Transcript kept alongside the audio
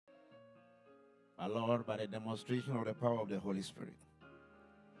Our Lord, by the demonstration of the power of the Holy Spirit,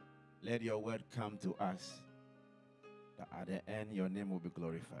 let your word come to us, that at the end your name will be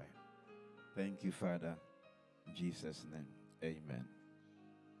glorified. Thank you, Father. In Jesus' name, amen.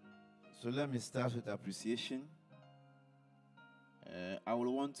 So let me start with appreciation. I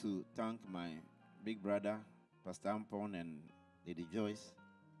will want to thank my big brother, Pastor Ampon and Lady Joyce,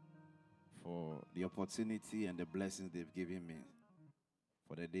 for the opportunity and the blessings they've given me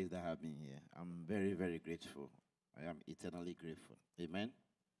for the days that I've been here. I'm very, very grateful. I am eternally grateful. Amen.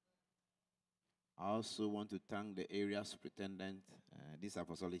 I also want to thank the area superintendent, this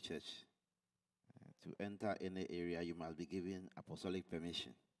apostolic church. To enter any area, you must be given apostolic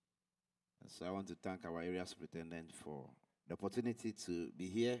permission. And so I want to thank our area superintendent for the opportunity to be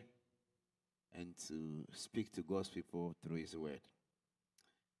here and to speak to God's people through his word.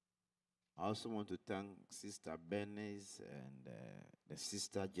 I also want to thank Sister Bernice and the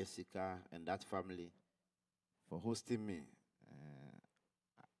sister Jessica and that family for hosting me.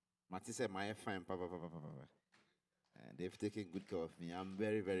 Martin said, "My fine, papa. They've taken good care of me. I'm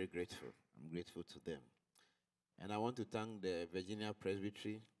very, very grateful. I'm grateful to them. And I want to thank the Virginia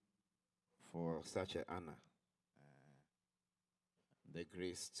Presbytery for such an honor. The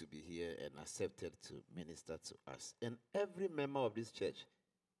grace to be here and accepted to minister to us. And every member of this church,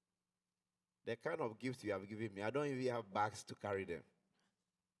 the kind of gifts you have given me, I don't even have bags to carry them.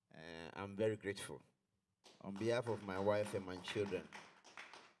 I'm very grateful. On behalf of my wife and my children,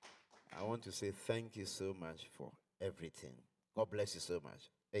 I want to say thank you so much for everything. God bless you so much.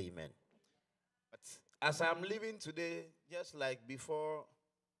 Amen. But as I'm leaving today, just like before,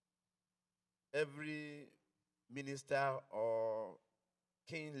 every minister or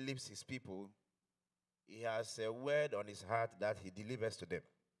king leaves his people, he has a word on his heart that he delivers to them.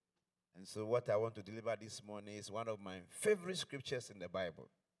 And so what I want to deliver this morning is one of my favorite scriptures in the Bible.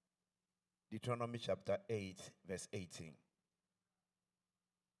 Deuteronomy chapter 8, verse 18.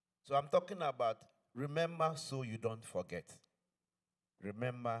 So I'm talking about remember so you don't forget.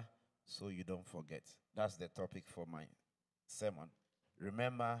 Remember so you don't forget. That's the topic for my sermon.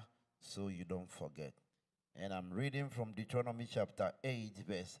 Remember so you don't forget. And I'm reading from Deuteronomy chapter 8,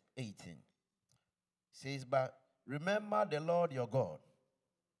 verse 18. It says, but remember the Lord your God,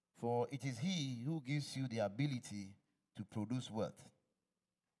 for it is he who gives you the ability to produce wealth,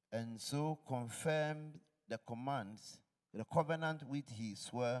 and so confirm the commands, the covenant which he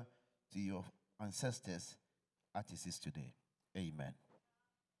swore to your ancestors as it is today. Amen.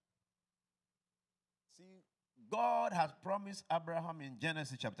 See, God has promised Abraham in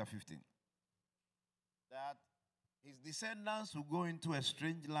Genesis chapter 15 that his descendants will go into a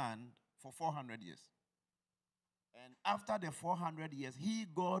strange land for 400 years. And after the 400 years, he,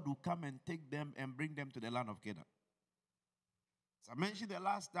 God, will come and take them and bring them to the land of Canaan. As I mentioned the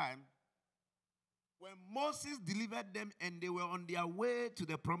last time, when Moses delivered them and they were on their way to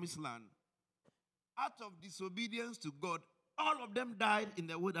the promised land, out of disobedience to God, all of them died in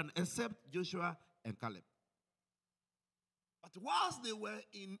the wilderness except Joshua and Caleb. But whilst they were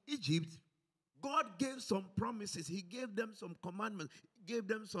in Egypt, God gave some promises. He gave them some commandments. He gave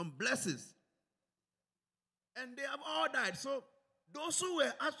them some blessings. And they have all died. So those who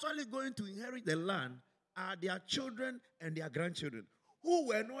were actually going to inherit the land are their children and their grandchildren who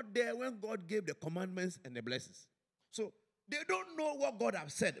were not there when God gave the commandments and the blessings. So they don't know what God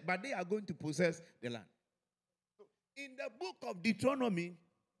has said, but they are going to possess the land. So in the book of Deuteronomy,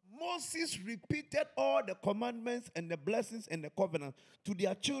 Moses repeated all the commandments and the blessings and the covenants to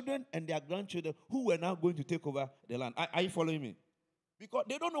their children and their grandchildren who were now going to take over the land. Are you following me? Because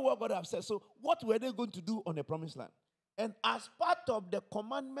they don't know what God has said. So what were they going to do on the promised land? And as part of the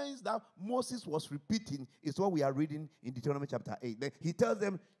commandments that Moses was repeating is what we are reading in Deuteronomy chapter 8. Then he tells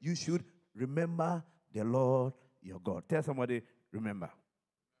them, you should remember the Lord your God. Tell somebody, remember.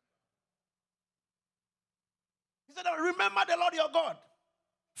 He said, remember the Lord your God.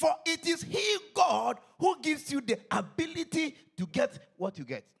 For it is he, God, who gives you the ability to get what you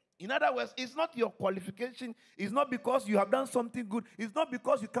get. In other words, it's not your qualification. It's not because you have done something good. It's not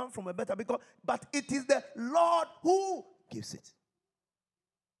because you come from a better, but it is the Lord who gives it.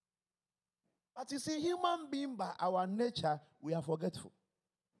 But you see, human being by our nature, we are forgetful.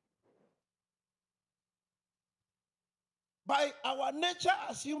 By our nature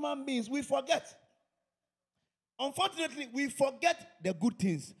as human beings, we forget. Unfortunately, we forget the good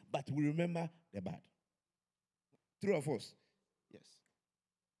things, but we remember the bad. True or false? Yes.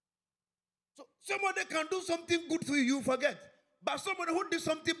 So somebody can do something good to you, you forget. But somebody who did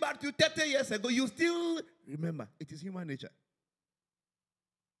something bad to you 30 years ago, you still remember. It is human nature.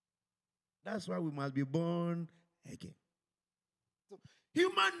 That's why we must be born again. So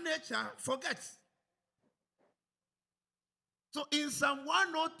human nature forgets. So in Psalm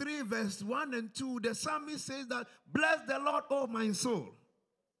 103, verse 1 and 2, the psalmist says that, bless the Lord, O my soul.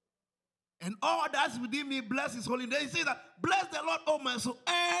 And all that's within me, bless his holy name. He says that, bless the Lord, O my soul,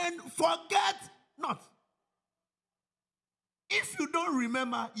 and forget not. If you don't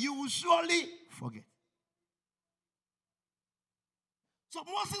remember, you will surely forget. So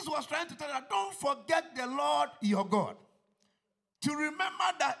Moses was trying to tell you, don't forget the Lord your God. To remember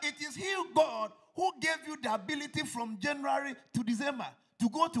that it is he, God, who gave you the ability from January to December to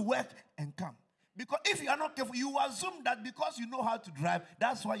go to work and come. Because if you are not careful, you assume that because you know how to drive,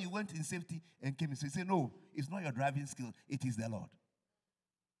 that's why you went in safety and came in. So you say, no, it's not your driving skill, it is the Lord.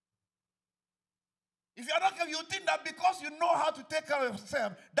 If you are not careful, you think that because you know how to take care of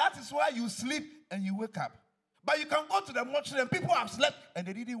yourself, that is why you sleep and you wake up. But you can go to the mortuary and people have slept and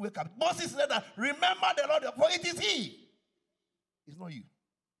they didn't wake up. Moses said that, remember the Lord, for it is he. It's not you.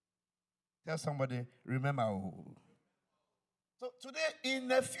 Tell somebody, remember. So today,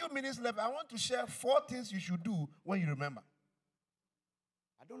 in a few minutes left, I want to share 4 things you should do when you remember.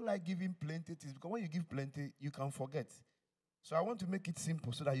 I don't like giving plenty things because when you give plenty, you can forget. So I want to make it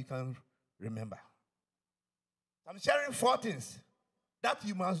simple so that you can remember. I'm sharing 4 things that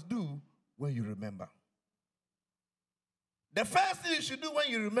you must do when you remember. The first thing you should do when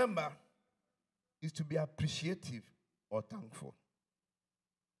you remember is to be appreciative or thankful.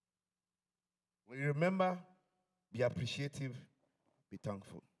 When you remember, be appreciative, be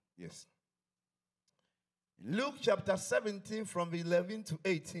thankful. Yes. In Luke chapter 17 from 11 to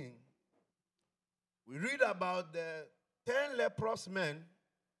 18, we read about the 10 leprous men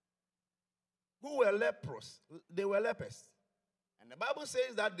who were leprous. They were lepers. And the Bible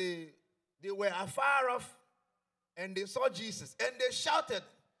says that they were afar off and they saw Jesus and they shouted,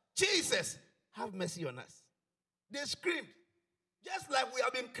 Jesus, have mercy on us. They screamed. Just like we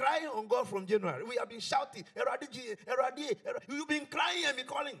have been crying on God from January. We have been shouting, you've been crying and been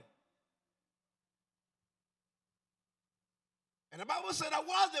calling. And the Bible said that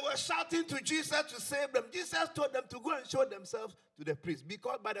while they were shouting to Jesus to save them, Jesus told them to go and show themselves to the priest.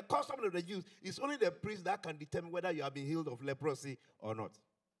 Because by the custom of the Jews, it's only the priest that can determine whether you have been healed of leprosy or not.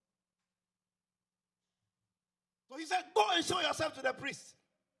 So he said, go and show yourself to the priest.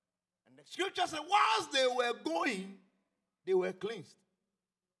 And the scripture said, whilst they were going, they were cleansed.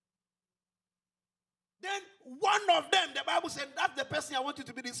 Then one of them, the Bible said, that's the person I want you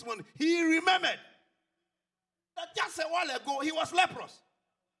to be this morning. He remembered that just a while ago he was leprous.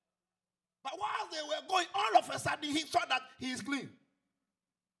 But while they were going, all of a sudden he saw that he is clean.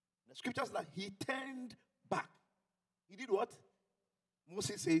 The scripture says that he turned back. He did what?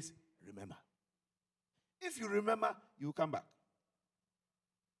 Moses says, remember. If you remember, you will come back.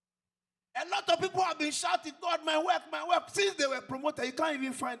 A lot of people have been shouting, God, my work, my work. Since they were promoted, you can't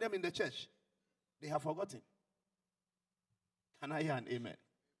even find them in the church. They have forgotten. Can I hear an amen?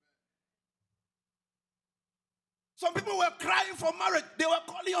 Some people were crying for marriage. They were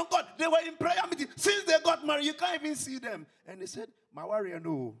calling on God. They were in prayer meeting. Since they got married, you can't even see them. And they said, my warrior,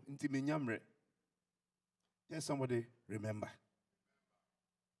 no, Int'l. Tell somebody, remember.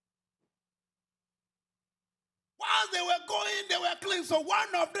 While they were going, they were clean. So one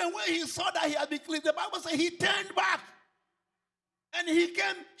of them, when he saw that he had been clean, the Bible says he turned back. And he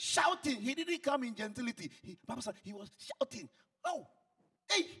came shouting. He didn't come in gentility. The Bible said he was shouting. Oh,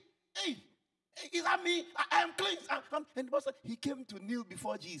 hey, is that me? I am clean. And the Bible said he came to kneel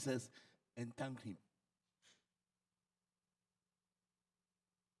before Jesus and thanked him.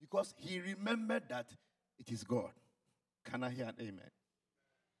 Because he remembered that it is God. Can I hear an amen?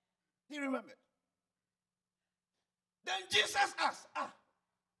 He remembered. Then Jesus asked,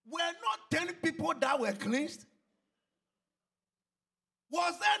 were not 10 people that were cleansed?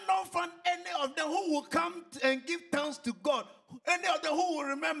 Was there not from any of them who will come and give thanks to God? Any of them who will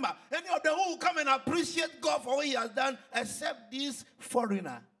remember? Any of them who will come and appreciate God for what he has done, except this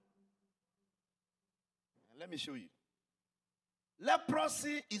foreigner? Let me show you.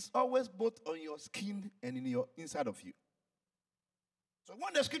 Leprosy is always both on your skin and in your inside of you. So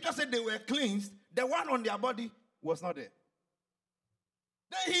when the scripture said they were cleansed, the one on their body was not there.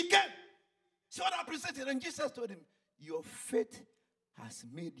 Then he came, showed appreciated, and Jesus told him, your faith has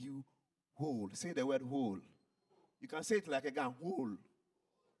made you whole. Say the word whole. You can say it like a gun, whole.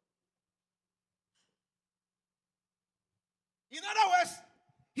 In other words,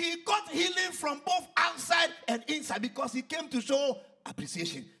 he got healing from both outside and inside because he came to show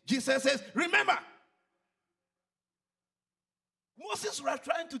appreciation. Jesus says, remember. Moses was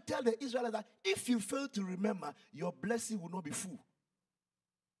trying to tell the Israelites that if you fail to remember, your blessing will not be full.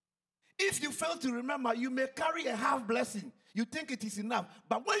 If you fail to remember, you may carry a half blessing. You think it is enough.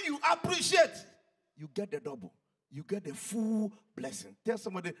 But when you appreciate, you get the double. you get the full blessing. Tell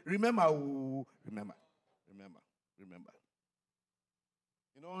somebody, remember, oh, remember.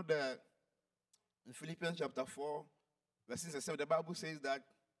 You know, in Philippians chapter 4, verse 6 and 7, the Bible says that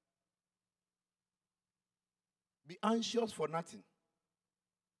be anxious for nothing,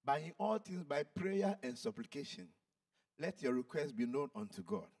 but in all things by prayer and supplication, let your requests be known unto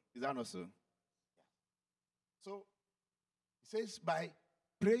God. Is that not so? So, it says by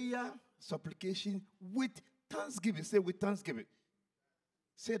prayer, supplication, with thanksgiving. Say with thanksgiving.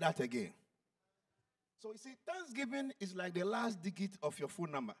 Say that again. So you see, thanksgiving is like the last digit of your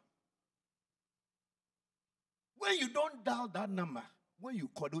phone number. When you don't dial that number, when you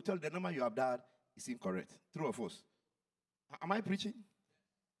call, they'll tell the number you have dialed is incorrect. True or false? Am I preaching?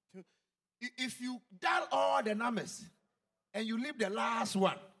 If you dial all the numbers and you leave the last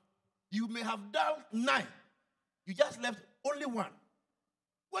one, you may have dialed 9. You just left only 1.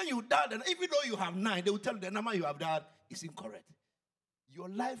 When you dial, even though you have 9, they will tell you the number you have dialed is incorrect. Your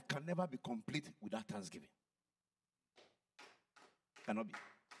life can never be complete without thanksgiving. Cannot be.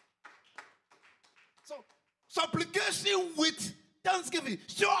 So, supplication with thanksgiving.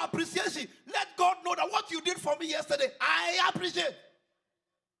 Show appreciation. Let God know that what you did for me yesterday, I appreciate.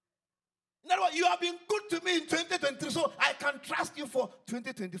 In other words, you have been good to me in 2023, so I can trust you for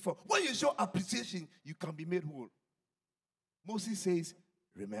 2024. When you show appreciation, you can be made whole. Moses says,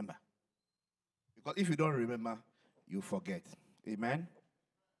 remember. Because if you don't remember, you forget. Amen?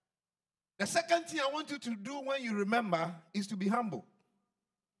 The second thing I want you to do when you remember is to be humble.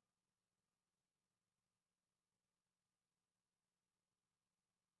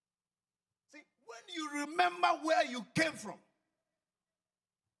 See, when you remember where you came from,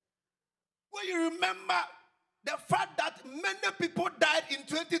 when you remember the fact that many people died in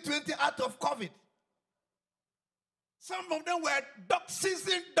 2020 out of COVID. Some of them were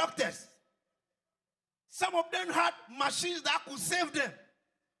seasoned doctors. Some of them had machines that could save them.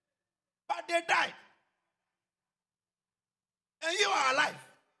 But they died. And you are alive.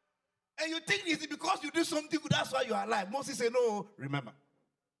 And you think it's because you do something good, that's why you are alive. Moses said, no, remember.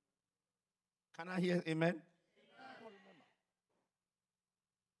 Can I hear amen? Amen.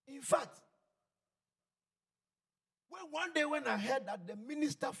 In fact, one day when I heard that the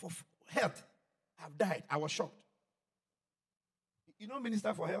minister for health have died, I was shocked. You know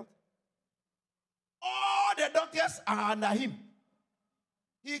minister for health? All the doctors are under him.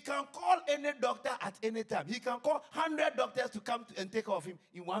 He can call any doctor at any time. He can call 100 doctors to come and take care of him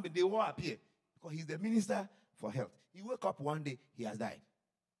in one minute. They won't appear because he's the minister for health. He woke up one day, he has died.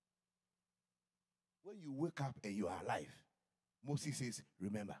 When you wake up and you are alive, Moses says,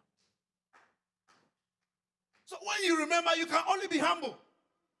 remember. So when you remember, you can only be humble.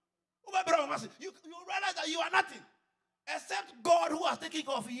 You realize that you are nothing. Except God who has taken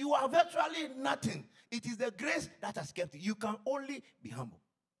care of you, you are virtually nothing. It is the grace that has kept you. You can only be humble.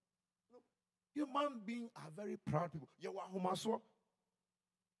 Human beings are very proud people.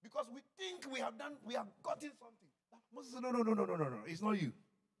 Because we think we have gotten something. Moses said, no. It's not you.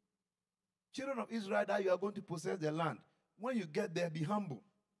 Children of Israel, that you are going to possess the land. When you get there, be humble.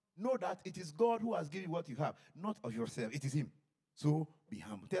 Know that it is God who has given you what you have, not of yourself. It is him. So be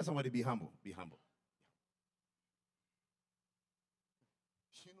humble. Tell somebody, be humble. Be humble.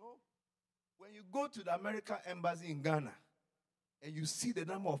 You know, when you go to the American embassy in Ghana and you see the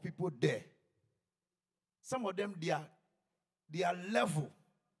number of people there, some of them, they are level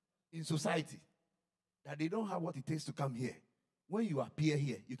in society that they don't have what it takes to come here. When you appear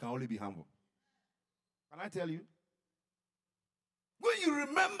here, you can only be humble. Can I tell you? When you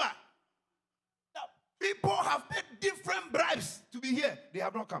remember that people have paid different bribes to be here, they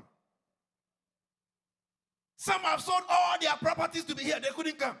have not come. Some have sold all their properties to be here, they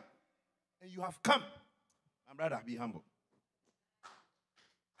couldn't come. And you have come. My brother, be humble.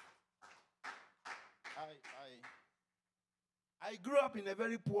 I grew up in a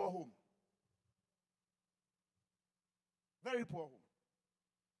very poor home. Very poor home.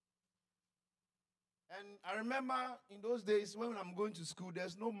 And I remember in those days when I'm going to school,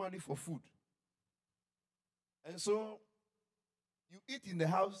 there's no money for food. And so you eat in the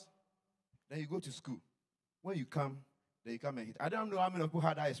house, then you go to school. When you come, then you come and eat. I don't know how many people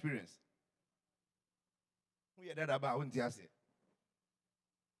had that experience. We hear that about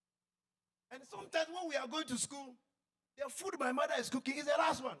and sometimes when we are going to school, the food my mother is cooking is the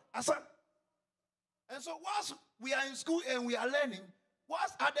last one. Asan. And so whilst we are in school and we are learning,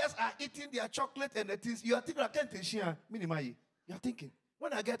 whilst others are eating their chocolate and the things, you are thinking, you are thinking,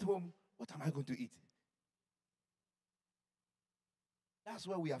 when I get home, what am I going to eat? That's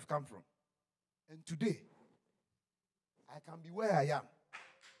where we have come from. And today, I can be where I am.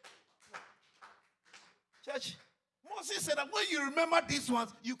 Church, Moses said that when you remember these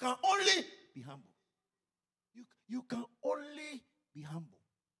ones, you can only be humble. You can only be humble.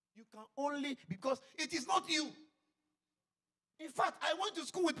 You can only, because it is not you. In fact, I went to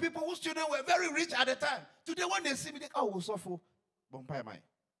school with people whose children were very rich at the time. Today, when they see me, they say, oh, so for Bompire Mai.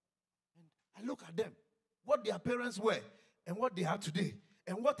 And I look at them, what their parents were, and what they are today,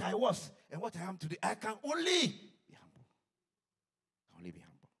 and what I was, and what I am today. I can only be humble. I can only be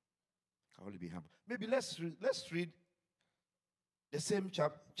humble. I can only be humble. Maybe let's read the same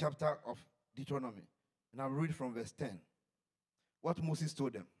chapter of Deuteronomy. And I'll read from verse 10. What Moses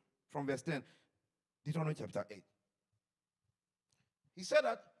told them. From verse 10, Deuteronomy chapter 8. He said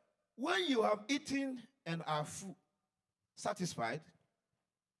that when you have eaten and are satisfied,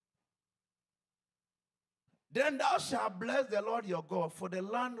 then thou shalt bless the Lord your God for the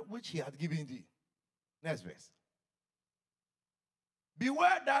land which he hath given thee. Next verse.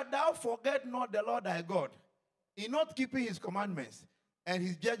 Beware that thou forget not the Lord thy God, in not keeping his commandments and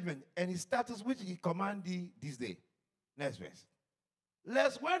his judgment and his statutes which he command thee this day. Next verse.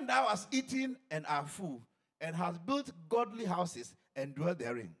 Lest when thou hast eaten and art full, and hast built godly houses and dwell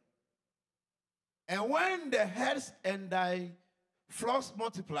therein, and when the herds and thy flocks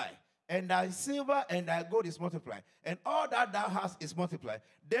multiply, and thy silver and thy gold is multiplied, and all that thou hast is multiplied,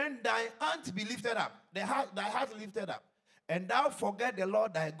 then thy hand be lifted up, thy heart lifted up, and thou forget the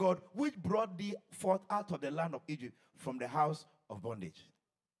Lord thy God, which brought thee forth out of the land of Egypt from the house of bondage.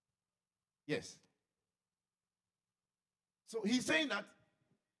 Yes. So he's saying that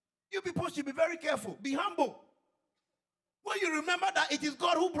you people should be very careful. Be humble. When you remember that it is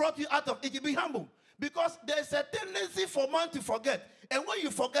God who brought you out of Egypt, be humble. Because there's a tendency for man to forget. And when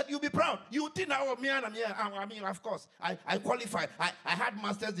you forget, you'll be proud. You think, oh, I mean, of course, I qualified. I had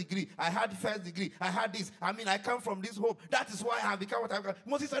master's degree. I had first degree. I had this. I mean, I come from this home. That is why I have become what I have.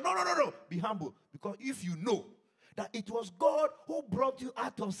 Moses said, no. Be humble. Because if you know that it was God who brought you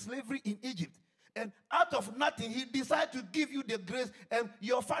out of slavery in Egypt, and out of nothing, he decided to give you the grace, and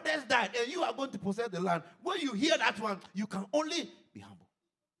your fathers died, and you are going to possess the land. When you hear that one, you can only be humble.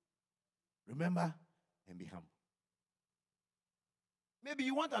 Remember and be humble. Maybe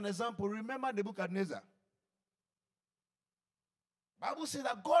you want an example. Remember Nebuchadnezzar. Bible says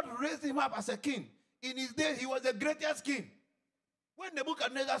that God raised him up as a king. In his days, he was the greatest king. When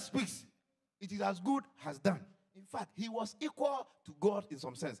Nebuchadnezzar speaks, it is as good as done. In fact, he was equal to God in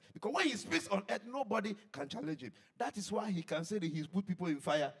some sense. Because when he speaks on earth, nobody can challenge him. That is why he can say that he's put people in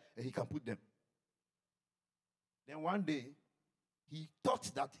fire and he can put them. Then one day, he thought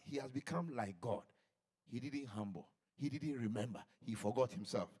that he has become like God. He didn't humble. He didn't remember. He forgot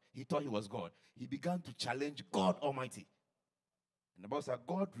himself. He thought he was God. He began to challenge God Almighty. And the Bible said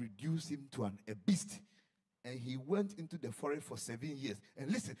God reduced him to a beast. And he went into the forest for 7 years.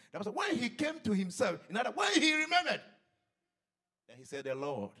 And listen, that was when he came to himself, in other words, when he remembered, then he said, the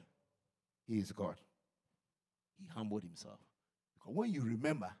Lord, he is God. He humbled himself. Because when you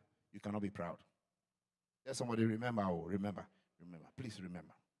remember, you cannot be proud. Let somebody remember. Oh, remember. Please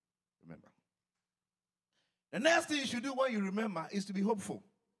remember. Remember. The next thing you should do when you remember is to be hopeful.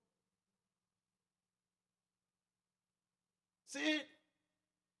 See,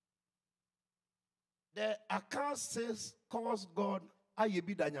 the account says, calls God,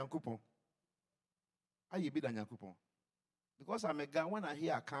 Ayebi Danyankupon. Ayebi Danyankupon. Because I'm a guy, when I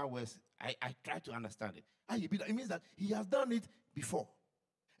hear account words, I try to understand it. Ayebi, it means that he has done it before.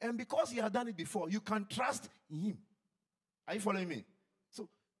 And because he has done it before, you can trust in him. Are you following me? So,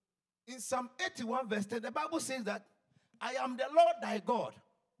 in Psalm 81 verse 10, the Bible says that, I am the Lord thy God,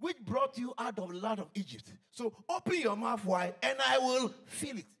 which brought you out of the land of Egypt. So, open your mouth wide, and I will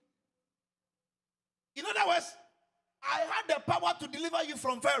fill it. In other words, I had the power to deliver you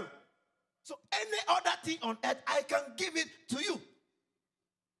from Pharaoh. So any other thing on earth, I can give it to you.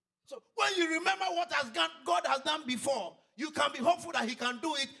 So when you remember what God has done before, you can be hopeful that he can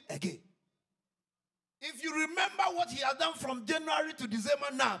do it again. If you remember what he has done from January to December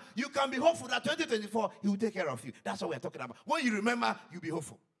now, you can be hopeful that 2024, he will take care of you. That's what we're talking about. When you remember, you'll be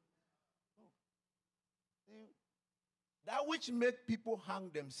hopeful. That which makes people hang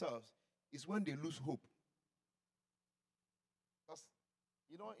themselves is when they lose hope. Because,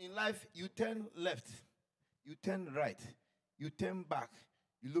 in life, you turn left, you turn right, you turn back,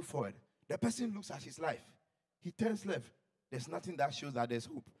 you look forward. The person looks at his life. He turns left. There's nothing that shows that there's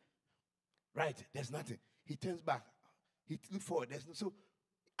hope. Right, there's nothing. He turns back. He looks forward. So,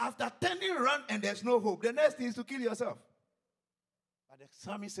 after turning around and there's no hope, the next thing is to kill yourself. But the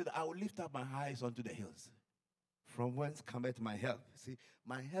psalmist said, I will lift up my eyes unto the hills. From whence cometh my help? See,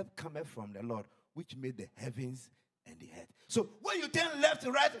 my help cometh from the Lord, which made the heavens and the earth. So when you turn left,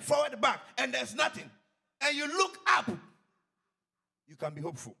 right, forward, back, and there's nothing, and you look up, you can be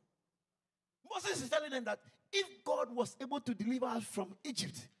hopeful. Moses is telling them that if God was able to deliver us from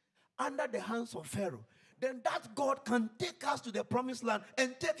Egypt under the hands of Pharaoh, then that God can take us to the promised land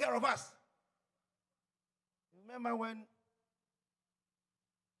and take care of us. Remember when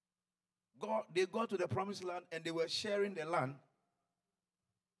they got to the promised land and they were sharing the land?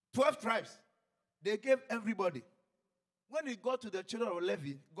 12 tribes. They gave everybody. When it got to the children of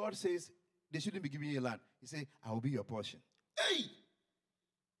Levi, God says they shouldn't be giving you land. He said, I will be your portion. Hey!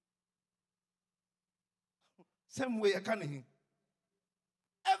 Same way, everybody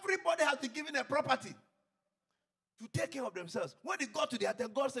has been given a property to take care of themselves. When they got to their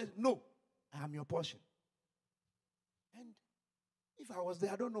turn, God says, no, I am your portion. And if I was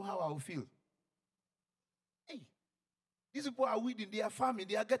there, I don't know how I would feel. Hey, these people are weeding, they are farming,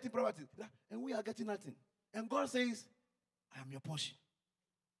 they are getting property, and we are getting nothing. And God says, I am your portion.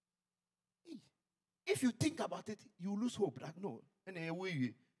 Hey, if you think about it, you lose hope. Like, no.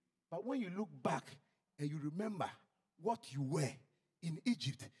 But when you look back and you remember what you were in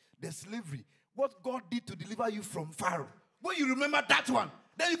Egypt, the slavery, what God did to deliver you from Pharaoh, when you remember that one,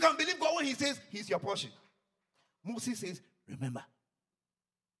 then you can believe God when he says he's your portion. Moses says, remember.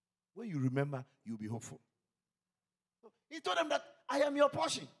 When you remember, you'll be hopeful. So he told them that I am your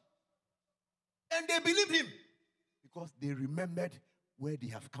portion. And they believed him because they remembered where they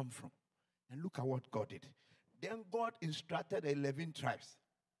have come from. And look at what God did. Then God instructed 11 tribes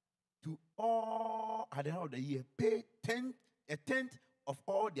to all, at the end of the year, pay a tenth of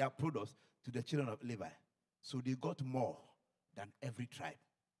all their products to the children of Levi. So they got more than every tribe.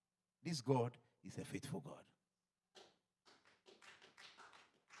 This God is a faithful God.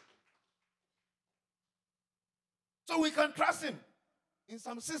 So we can trust him. In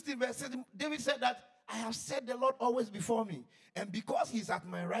Psalm 60, verse 7, David said that, I have set the Lord always before me, and because he's at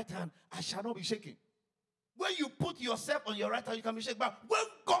my right hand, I shall not be shaken. When you put yourself on your right hand, you can be shaken. But when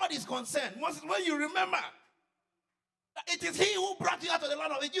God is concerned, when you remember that it is he who brought you out of the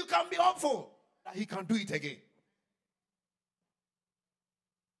land of Egypt, you can be hopeful that he can do it again.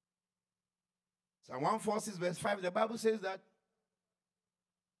 Psalm 146, verse 5, the Bible says that,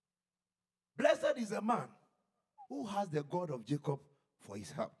 blessed is the man who has the God of Jacob for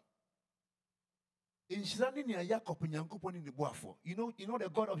his help. You know the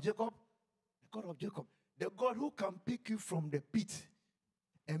God of Jacob? The God of Jacob. The God who can pick you from the pit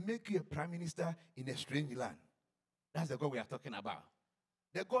and make you a prime minister in a strange land. That's the God we are talking about.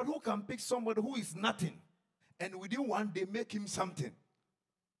 The God who can pick somebody who is nothing and within one day make him something.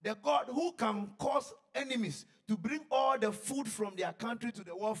 The God who can cause enemies to bring all the food from their country to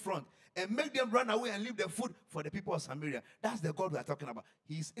the war front and make them run away and leave the food for the people of Samaria. That's the God we are talking about.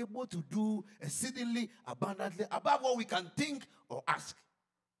 He is able to do exceedingly abundantly above what we can think or ask.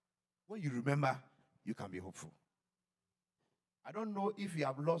 When you remember, you can be hopeful. I don't know if you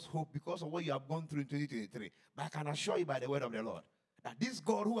have lost hope because of what you have gone through in 2023, but I can assure you by the word of the Lord that this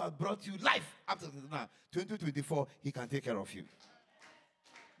God who has brought you life up to now, 2024, he can take care of you.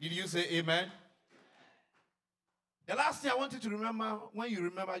 Did you say amen? The last thing I want you to remember, when you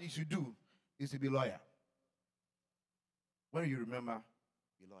remember you should do, is to be loyal. When you remember,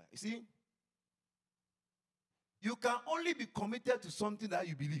 be loyal. You see, you can only be committed to something that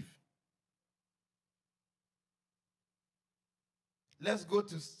you believe. Let's go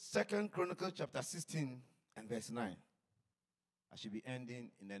to 2 Chronicles chapter 16 and verse 9. I should be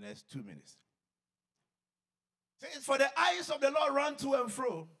ending in the next 2 minutes. It says, for the eyes of the Lord run to and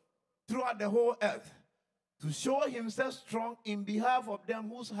fro throughout the whole earth, to show himself strong in behalf of them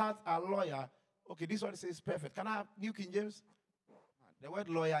whose hearts are loyal. Okay, this one says perfect. Can I have New King James? The word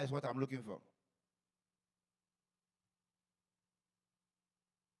loyal is what I'm looking for.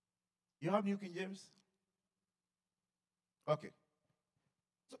 You have New King James? Okay.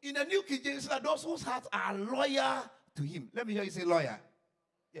 So in the New King James, those whose hearts are loyal to him. Let me hear you say loyal.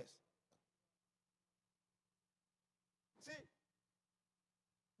 Yes. See,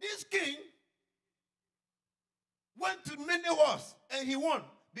 this king went to many wars and he won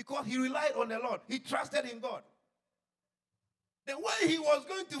because he relied on the Lord. He trusted in God. Then when he was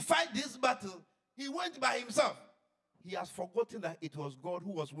going to fight this battle, he went by himself. He has forgotten that it was God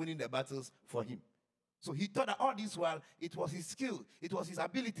who was winning the battles for him. So he thought that all this while, it was his skill, it was his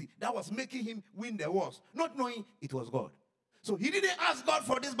ability that was making him win the wars, not knowing it was God. So he didn't ask God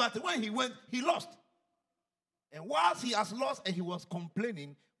for this battle. When he went, he lost. And whilst he has lost and he was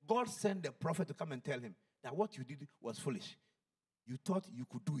complaining, God sent the prophet to come and tell him that what you did was foolish. You thought you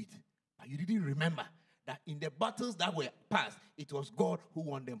could do it, but you didn't remember that in the battles that were past, it was God who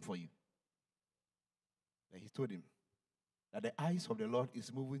won them for you. And he told him that the eyes of the Lord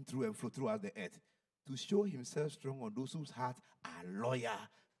is moving through and through throughout the earth to show himself strong on those whose hearts are loyal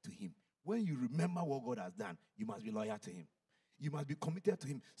to him. When you remember what God has done, you must be loyal to him. You must be committed to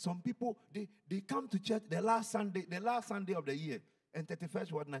him. Some people, they come to church the last Sunday of the year, and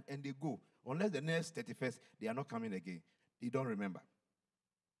 31st whatnot, and they go. Unless the next 31st, they are not coming again. They don't remember.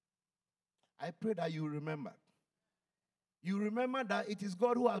 I pray that you remember. You remember that it is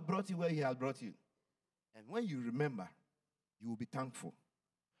God who has brought you where he has brought you. And when you remember, you will be thankful.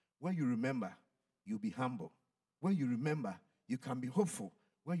 When you remember, you'll be humble. When you remember, you can be hopeful.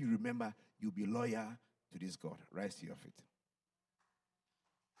 When you remember, you'll be loyal to this God. Rise to your feet.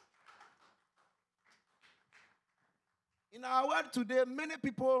 In our world today, many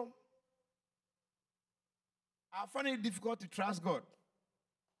people are finding it difficult to trust God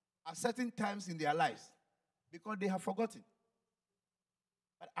at certain times in their lives because they have forgotten.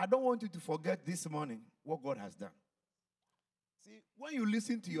 But I don't want you to forget this morning what God has done. See, when you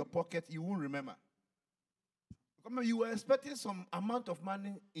listen to your pocket, you won't remember. Because you were expecting some amount of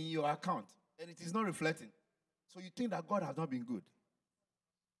money in your account, and it is not reflecting. So you think that God has not been good.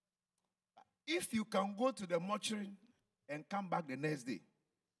 If you can go to the mortuary and come back the next day,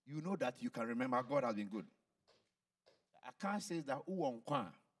 you know that you can remember God has been good. I can't say that who on kwan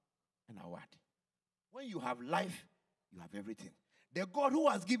and what. When you have life, you have everything. The God who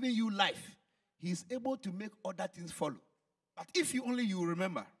has given you life, he is able to make other things follow. But if you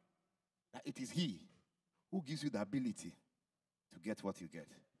remember that it is he who gives you the ability to get what you get.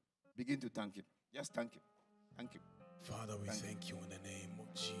 Begin to thank him. Just thank him. Thank him. Father, we thank you in the name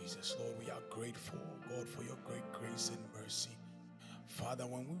of Jesus. Lord, we are grateful, God, for your great grace and mercy. Father,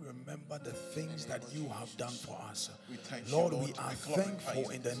 when we remember the things that you have done for us, Lord, we are thankful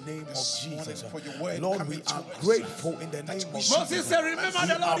in the name of Jesus. Lord, we are grateful in the name of Jesus. Moses said, remember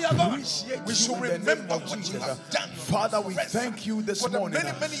the Lord your God. We should remember what you have done. Father, we thank you this morning.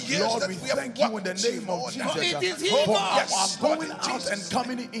 Lord, we thank you in the name of Jesus for our going out and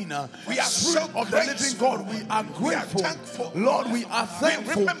coming in. We are Spirit of the living God. We are grateful. Lord, we are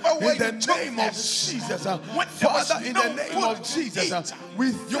thankful in the name of Jesus. Father, in the name of Jesus. We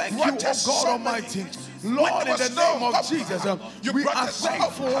thank you, oh God Almighty. Lord, in the name of Jesus, we are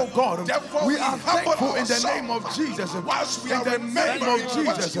thankful, oh God. We are thankful in the name of Jesus. In the name of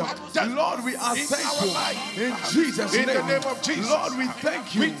Jesus, Lord, we are thankful in Jesus' name. In the name of Jesus, Lord, we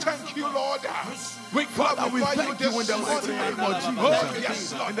thank you. We thank you, Lord. Father, we thank you in the mighty name of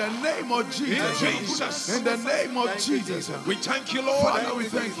Jesus. In the name of Jesus. In the name of Jesus. We thank you, Lord. Father, we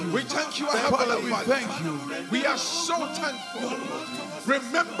thank you. We thank you, Father, we thank you. We are so thankful,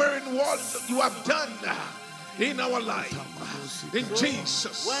 remembering what you have done in our life. In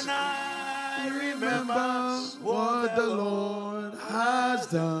Jesus. When I remember what the Lord has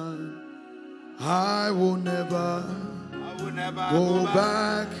done, I will never go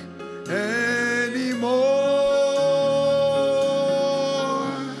back anymore.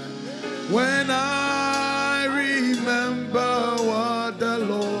 When I remember what the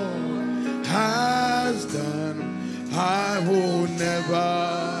Lord has done, I will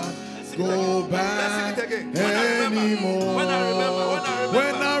never go back anymore. When I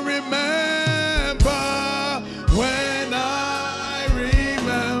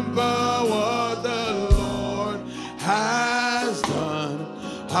remember what the Lord has done,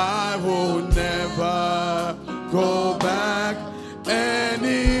 I will never go back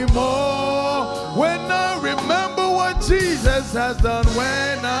anymore. When I remember what Jesus has done,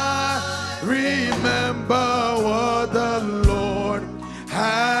 when I remember what the Lord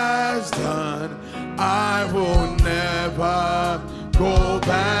has done, I will never go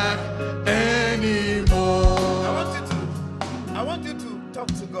back anymore. I want you to talk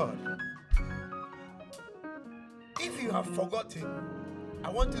to God. If you have forgotten, I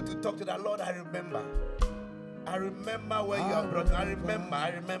want you to talk to the Lord. I remember where you have brought me. I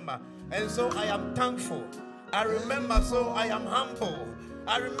remember. And so I am thankful. I remember, so I am humble.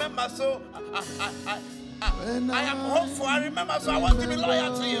 I remember, so I am hopeful. I remember, so I want to be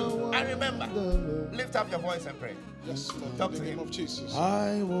loyal to you. I remember. Lift up your voice and pray. Yes, Lord, talk in to the name him. of Jesus.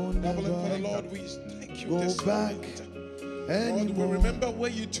 I will never Lord, we thank you go this back moment. anymore. Lord, we remember where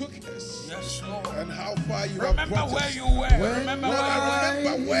you took us. Yes, Lord. And how far you Remember have brought where us. you were. Remember where you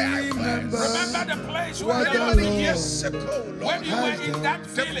were. Remember where I was. Remember the place what where the you Lord were years ago, Lord. when you were in that The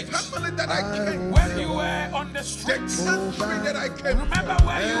village, family that I came when from. you were on the The streets. country that I came Remember from.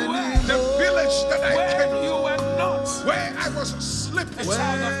 where you were. The village that I When came you were not from. Where I was sleeping. a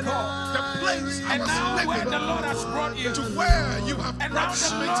child of God. The place I And was now where living. the Lord has brought you. To where you have And now brought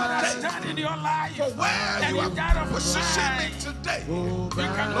the me Lord has today. done in your life. For where And you you got have a positioned me mind. today. You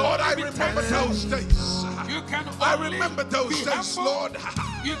can Lord, I only be remember thankful. those days. You can I only remember those be days, humble. Lord.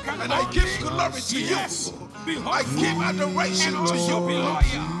 And I give glory to you. I give adoration to you.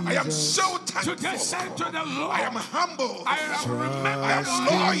 I am so thankful. I am humble. I am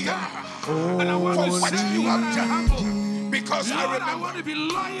loyal for what you have done. Because I remember. I want to be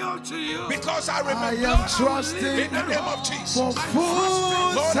loyal to you. Because I remember. I am trusting in the name of Jesus. For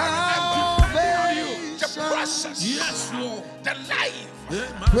full Lord, I remember the process. Yes, Lord. The life.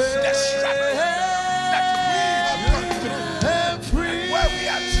 The struggle that we have gone through. And where we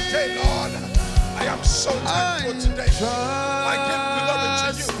are today, Lord. I am so thankful today. I give glory to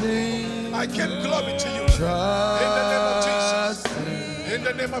you. I give glory to you. In the name of Jesus. In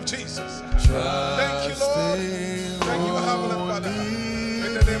the name of Jesus. Thank you, Lord. Thank you, Heavenly Father.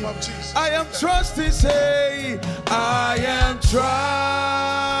 In the name of Jesus. I am trusting, say, I am trusting.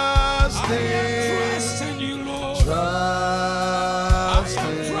 I am trusting you, Lord.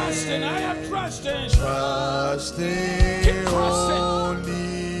 Trusting. I am trusting. Trusting. Keep trusting.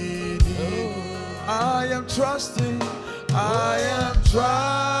 Only thee. I am trusting. I am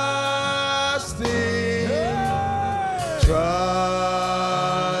trusting. Trusting.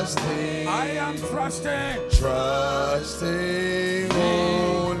 I am trusting. Trusting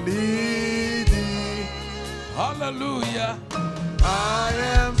only thee. Hallelujah. I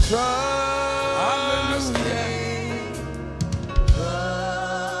am trusting.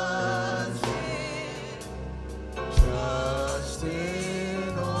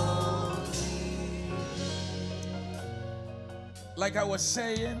 Like I was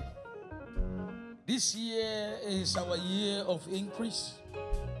saying, this year is our year of increase.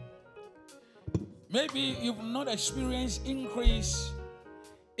 Maybe you've not experienced increase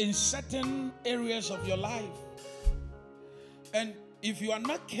in certain areas of your life. And if you are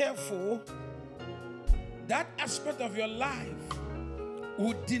not careful, that aspect of your life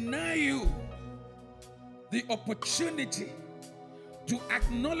will deny you the opportunity to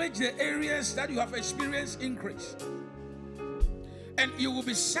acknowledge the areas that you have experienced increase. And you will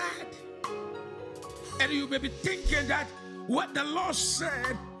be sad. And you may be thinking that what the Lord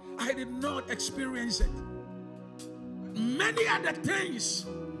said, I did not experience it. Many other things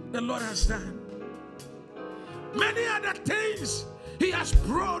the Lord has done. Many other things He has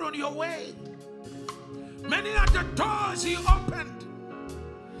brought on your way. Many other doors He opened.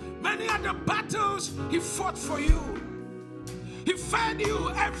 Many other battles He fought for you. He fed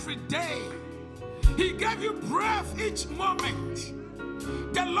you every day. He gave you breath each moment.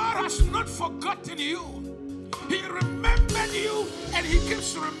 The Lord has not forgotten you. He remembered you and He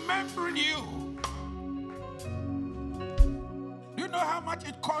keeps remembering you. Do you know how much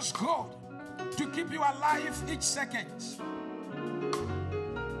it costs God to keep you alive each second?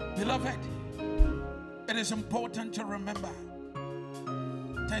 Beloved, it is important to remember.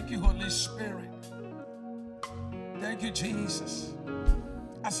 Thank you, Holy Spirit. Thank you, Jesus.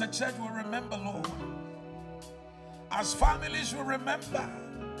 As a church, we remember, Lord. As families, we remember.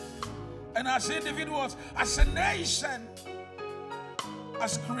 And as individuals, as a nation,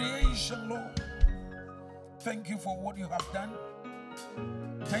 as creation, Lord. Thank you for what you have done.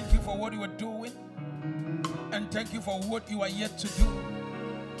 Thank you for what you are doing. And thank you for what you are yet to do.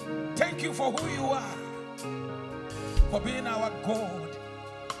 Thank you for who you are. For being our God.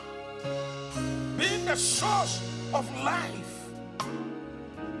 Being the source of life.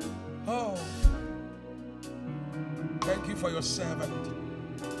 Oh. Thank you for your servant.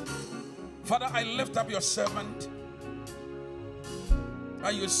 Father, I lift up your servant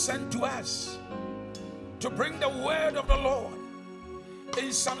that you sent to us to bring the word of the Lord.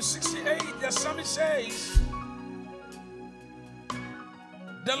 In Psalm 68, the psalmist says,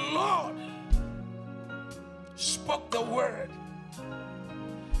 the Lord spoke the word,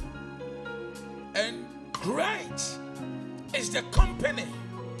 and great is the company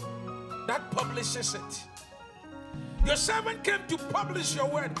that publishes it. Your servant came to publish your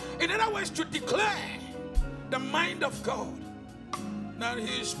word. In other words, to declare the mind of God. Now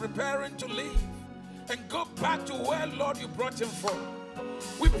he is preparing to leave and go back to where, Lord, you brought him from.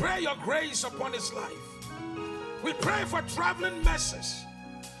 We pray your grace upon his life. We pray for traveling mercies.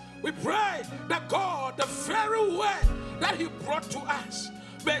 We pray that God, the very word that he brought to us,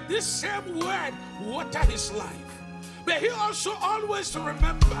 may this same word water his life. May he also always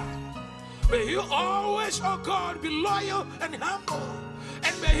remember. May he always, oh God, be loyal and humble.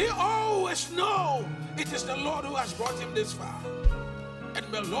 And may he always know it is the Lord who has brought him this far. And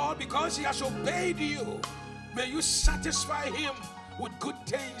may Lord, because he has obeyed you, may you satisfy him with good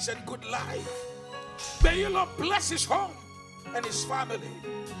things and good life. May you, Lord, bless his home and his family.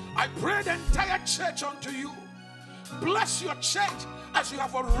 I pray the entire church unto you. Bless your church as you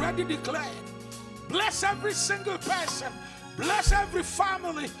have already declared. Bless every single person Bless every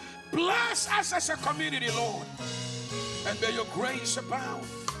family. Bless us as a community, Lord. And may your grace abound.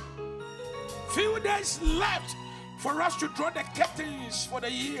 Few days left for us to draw the curtains for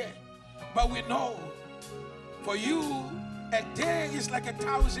the year. But we know for you, a day is like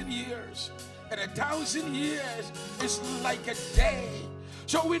 1,000 years. And 1,000 years is like a day.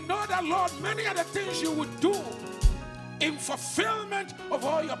 So we know that, Lord, many of the things you would do in fulfillment of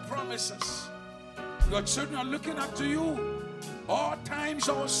all your promises. Your children are looking up to you. All times,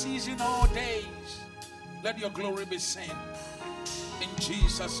 all seasons, all days. Let your glory be seen. In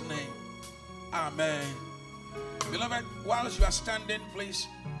Jesus' name. Amen. Beloved, whilst you are standing, please,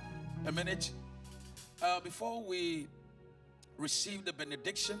 a minute. Before we receive the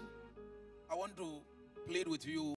benediction, I want to plead with you.